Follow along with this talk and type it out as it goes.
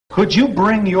Could you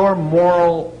bring your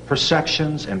moral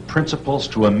perceptions and principles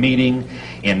to a meeting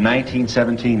in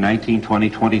 1917, 1920,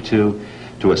 22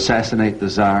 to assassinate the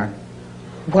Tsar?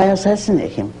 Why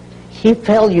assassinate him? He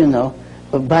fell, you know,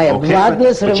 by a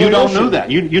bloodless revolution. But you don't know that.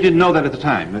 You didn't know that at the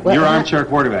time. Well, You're armchair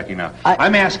quarterbacking now.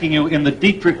 I'm asking you in the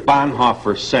Dietrich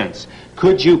Bonhoeffer sense,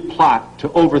 could you plot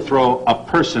to overthrow a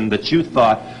person that you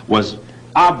thought was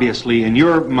obviously, in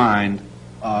your mind,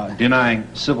 denying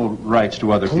civil rights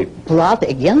to other people? Plot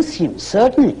against him,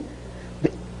 certainly.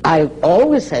 I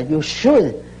always said you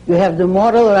should. You have the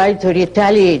moral right to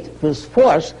retaliate with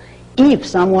force if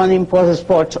someone imposes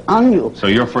force on you. So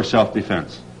you're for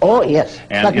self-defense? Oh, yes,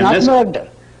 and but not murder.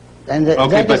 And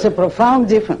that is a profound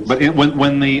difference. But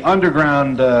when the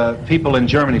underground people in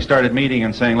Germany started meeting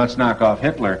and saying, let's knock off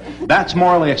Hitler, that's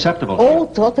morally acceptable. Oh,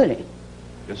 totally.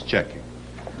 Just checking.